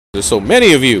There's so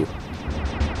many of you.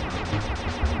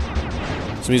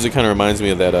 This music kind of reminds me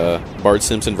of that Bart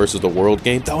Simpson versus the World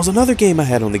game. That was another game I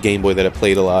had on the Game Boy that I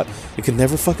played a lot. I could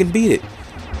never fucking beat it.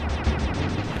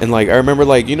 And like I remember,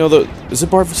 like, you know, is it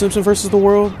Bart Simpson versus the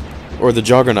World or the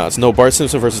Juggernauts? No, Bart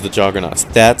Simpson versus the Juggernauts.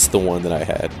 That's the one that I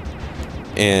had.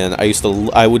 And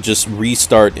I would just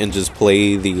restart and just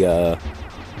play the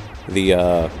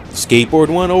skateboard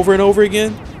one over and over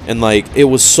again. And like it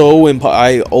was so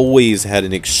I always had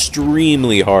an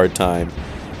extremely hard time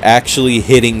actually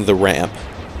hitting the ramp.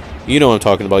 You know what I'm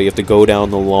talking about. You have to go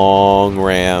down the long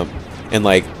ramp, and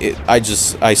like I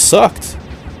sucked.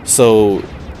 So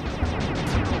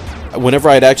whenever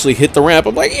I'd actually hit the ramp,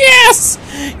 I'm like, yes,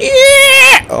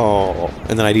 yeah. Oh,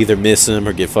 and then I'd either miss him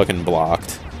or get fucking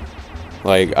blocked.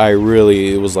 Like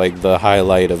it was like the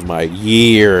highlight of my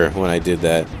year when I did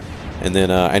that. And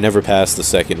then I never passed the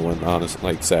second one, honestly,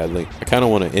 like, sadly. I kind of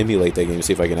want to emulate that game to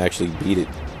see if I can actually beat it,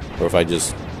 or if I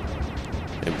just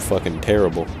am fucking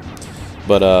terrible.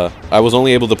 But I was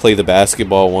only able to play the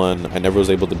basketball one. I never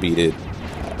was able to beat it.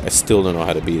 I still don't know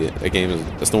how to beat it. That game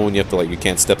that's the one you have to, like, you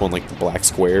can't step on like the black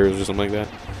squares or something like that.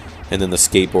 And then the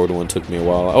skateboard one took me a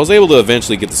while. I was able to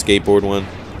eventually get the skateboard one,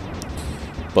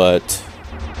 but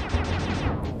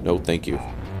no, thank you.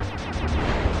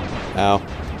 Ow.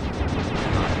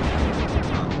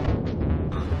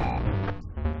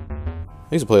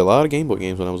 I used to play a lot of Game Boy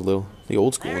games when I was little. The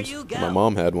old school ones. My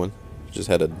mom had one.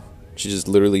 She just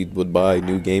literally would buy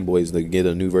new Game Boys to get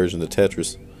a new version of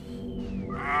Tetris.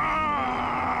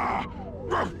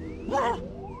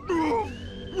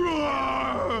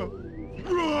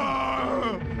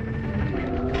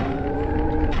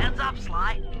 Heads up,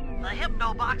 Sly. The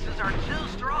hypno boxes are too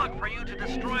strong for you to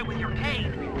destroy with your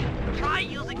cane. Try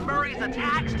using Murray's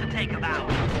attacks to take them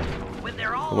out. When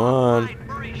they're all online,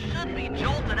 Murray should be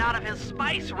jolted out of his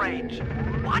spice range.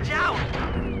 Watch out!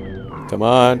 Come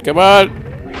on, come on!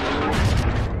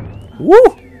 Woo!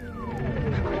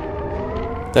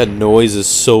 That noise is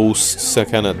so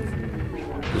kind of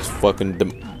just fucking.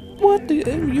 What?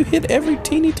 You hit every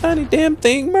teeny tiny damn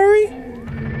thing, Murray?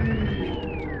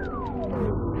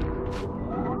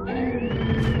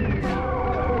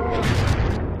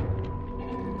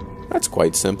 That's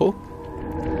quite simple.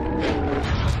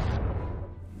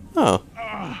 Huh.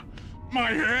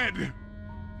 My head!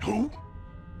 Who?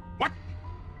 What?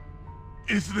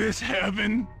 Is this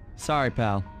heaven? Sorry,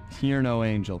 pal. You're no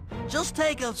angel. Just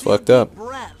take a few deep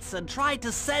breaths and try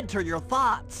to center your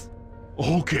thoughts.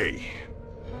 Okay.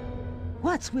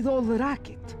 What's with all the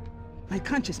racket? My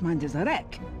conscious mind is a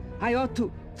wreck. I ought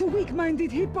to... The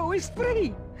weak-minded hippo is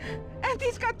free! And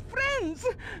he's got friends!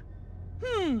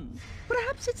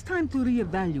 Perhaps it's time to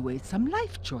reevaluate some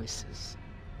life choices.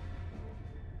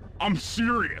 I'm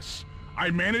serious. I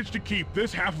managed to keep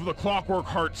this half of the Clockwork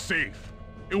Heart safe.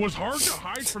 It was hard to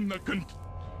hide from the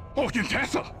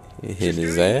Contessa! It hit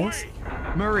his ass.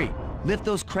 Murray, lift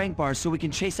those crank bars so we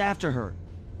can chase after her.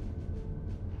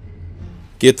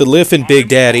 Get the lifting, Big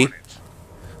Daddy.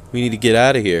 We need to get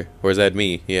out of here. Or is that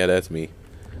me? Yeah, that's me.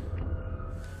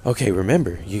 Okay,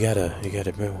 remember, you gotta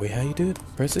wait, how you do it?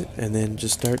 Press it, and then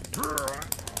just start.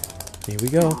 Here we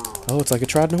go. Oh, it's like a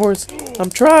trotting horse. I'm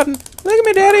trotting. Look at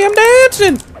me, Daddy, I'm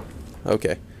dancing.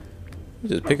 Okay.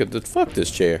 Just pick up fuck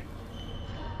this chair.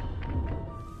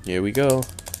 Here we go.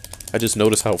 I just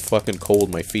noticed how fucking cold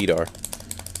my feet are.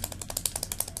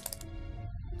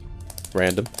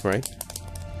 Random, right?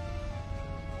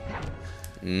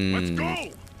 Let's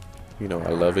go! You know, I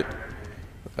love it.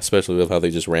 Especially with how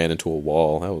they just ran into a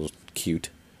wall. That was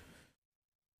cute.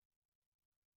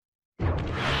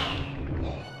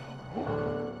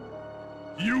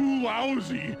 You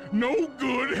lousy, no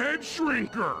good head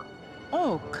shrinker!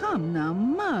 Oh, come now,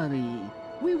 Murray.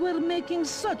 We were making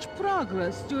such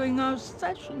progress during our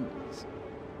sessions.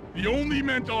 The only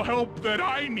mental help that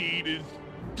I need is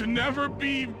to never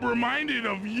be reminded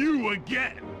of you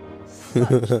again.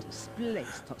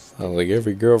 Like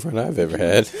every girlfriend I've ever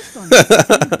had.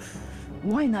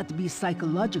 Why not be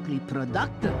psychologically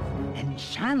productive and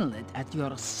channel it at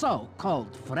your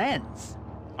so-called friends?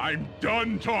 I'm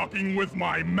done talking with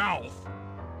my mouth.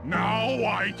 Now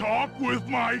I talk with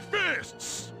my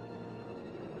fists.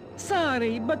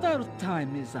 Sorry, but our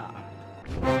time is up.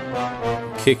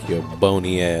 Kick your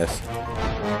bony ass.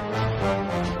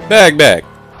 Back.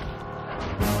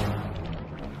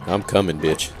 I'm coming,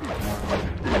 bitch.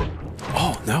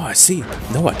 Oh, now I see.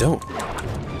 No, I don't.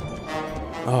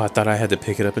 Oh, I thought I had to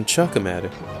pick it up and chuck him at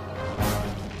her.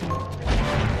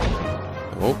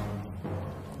 Oh.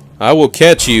 I will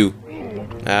catch you.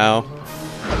 Ow.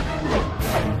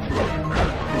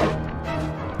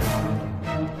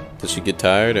 Does she get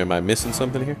tired, or am I missing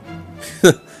something here?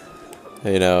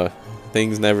 You know,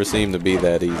 things never seem to be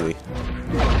that easy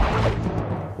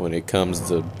when it comes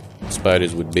to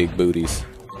spiders with big booties.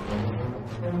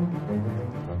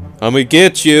 I'm gonna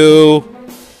get you!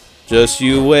 Just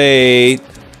you wait!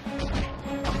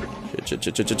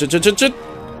 Shit.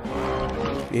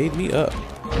 He ate me up.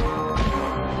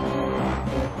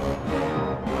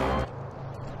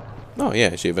 Oh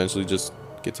yeah, she eventually just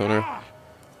gets on her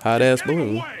hot ass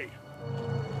balloon.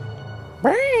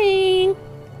 Bang!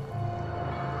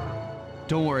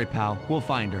 Don't worry, pal. We'll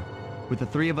find her. With the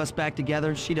three of us back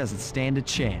together, she doesn't stand a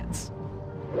chance.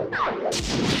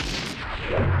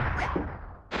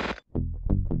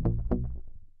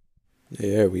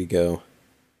 There we go.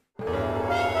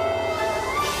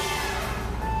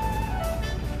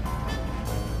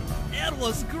 It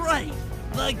was great.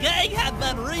 The gang had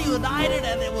been reunited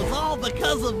and it was all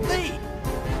because of me.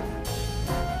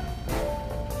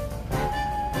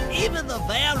 Even the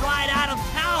van ride out of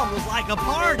town was like a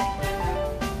party.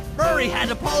 Murray had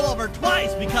to pull over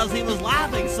twice because he was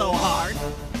laughing so hard.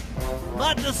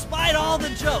 But despite all the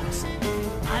jokes,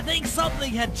 I think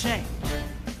something had changed.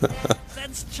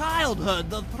 Since childhood,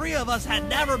 the three of us had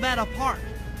never been apart.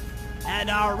 And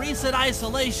our recent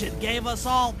isolation gave us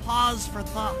all pause for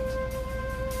thought.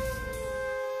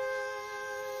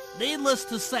 Needless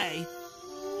to say,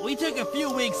 we took a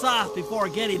few weeks off before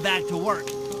getting back to work.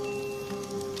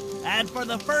 And for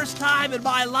the first time in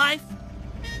my life,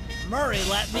 Murray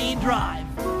let me drive.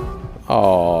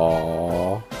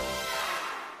 Aww.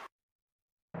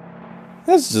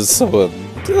 That's just so...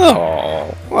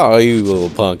 Oh, you little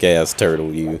punk ass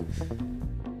turtle, you.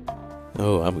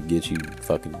 Oh, I'm gonna get you,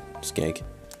 fucking skank.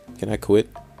 Can I quit?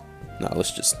 Nah,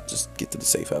 let's just get to the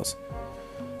safe house.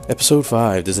 Episode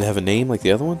 5. Does it have a name like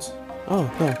the other ones? Oh,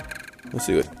 no. Let's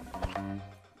do it.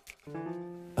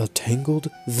 A Tangled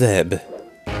Web.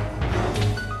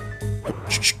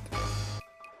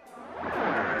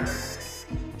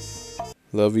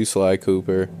 Love you, Sly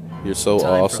Cooper. You're so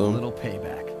awesome. For a little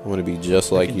payback. I want to be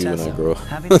just like you when I grow up.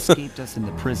 Having escaped us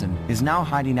into prison, is now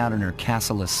hiding out in her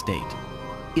castle estate.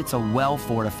 It's a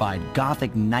well-fortified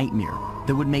Gothic nightmare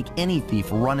that would make any thief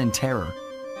run in terror.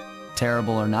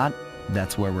 Terrible or not,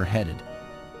 that's where we're headed.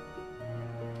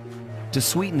 To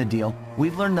sweeten the deal,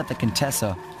 we've learned that the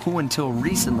Contessa, who until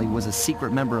recently was a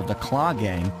secret member of the Claw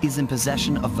Gang, is in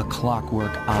possession of the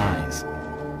Clockwork Eyes.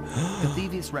 The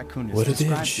Thieves raccoonist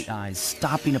describes the eyes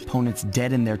stopping opponents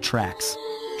dead in their tracks,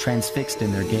 transfixed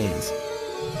in their gaze.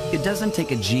 It doesn't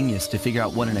take a genius to figure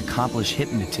out what an accomplished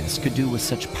hypnotist could do with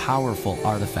such powerful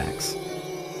artifacts.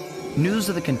 News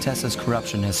of the Contessa's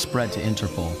corruption has spread to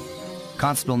Interpol.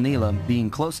 Constable Neela, being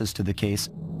closest to the case,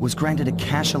 was granted a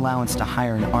cash allowance to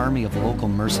hire an army of local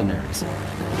mercenaries.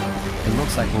 It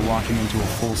looks like we're walking into a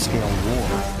full-scale war.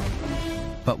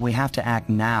 But we have to act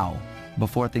now,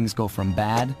 before things go from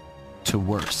bad to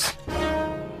worse.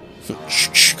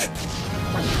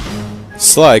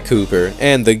 Sly Cooper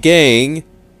and the gang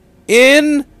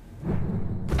in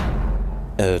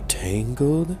A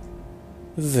Tangled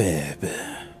Web.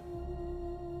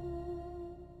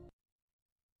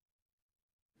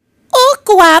 Oh,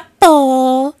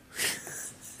 guapo!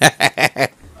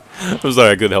 I'm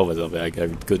sorry, I couldn't help myself. I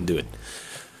couldn't do it.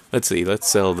 Let's see. Let's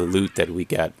sell the loot that we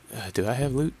got. Do I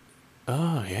have loot?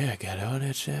 Oh, yeah, I got all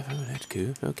that stuff. Oh, that's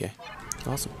cool. Okay.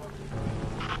 Awesome.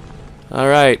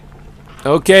 Alright.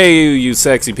 Okay, you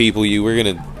sexy people, we're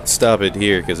gonna stop it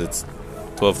here because it's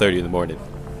 12:30 in the morning.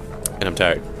 And I'm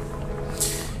tired.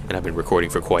 And I've been recording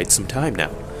for quite some time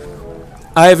now.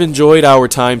 I've enjoyed our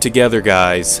time together,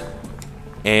 guys.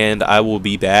 And I will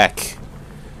be back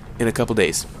in a couple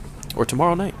days. Or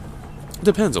tomorrow night. It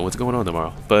depends on what's going on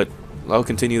tomorrow. But I'll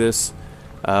continue this.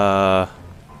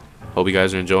 Hope you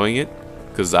guys are enjoying it.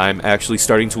 Because I'm actually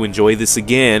starting to enjoy this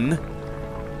again.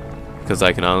 Because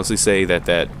I can honestly say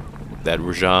that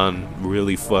Rajan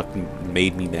really fucking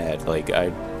made me mad. Like, I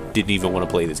didn't even want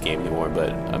to play this game anymore.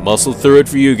 But I muscled through it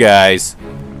for you guys.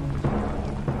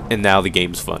 And now the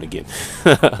game's fun again.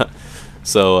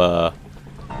 So,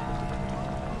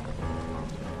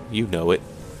 you know it.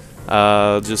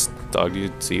 Just talk to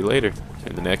you. See you later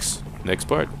in the next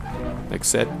part, next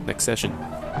session.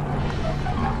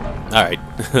 All right.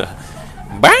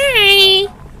 Bye.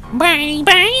 Bye.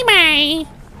 Bye. Bye.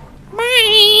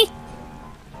 Bye.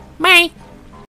 Bye.